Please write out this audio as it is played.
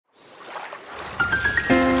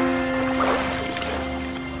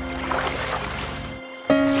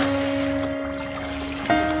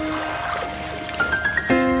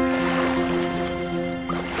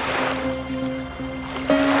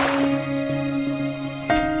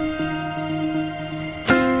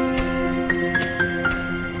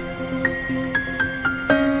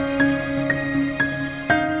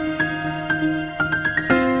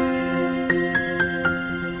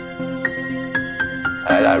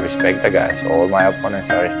respect the guys. All my opponents,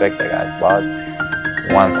 I respect the guys. But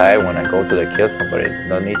when I go to the kill somebody,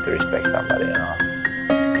 no need to respect somebody, you know.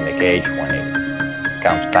 In the cage, when it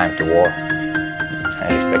comes time to war,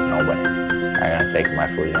 I respect nobody. I'm gonna take my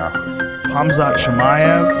food, you know. Khamzat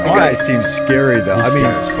Chimaev. The guy seems scary though. He's scary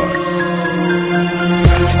as fuck.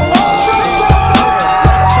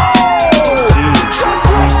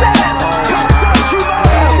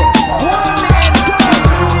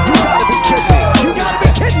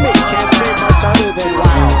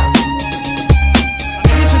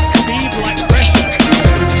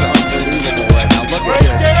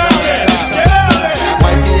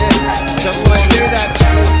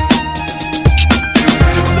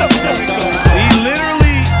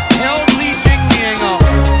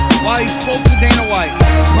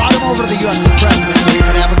 Over to the U.S. president so we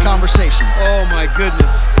can have a conversation. Oh my goodness.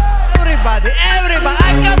 Everybody,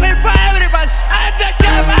 I come in for everybody. I'm the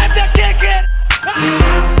champ, I'm the kicker.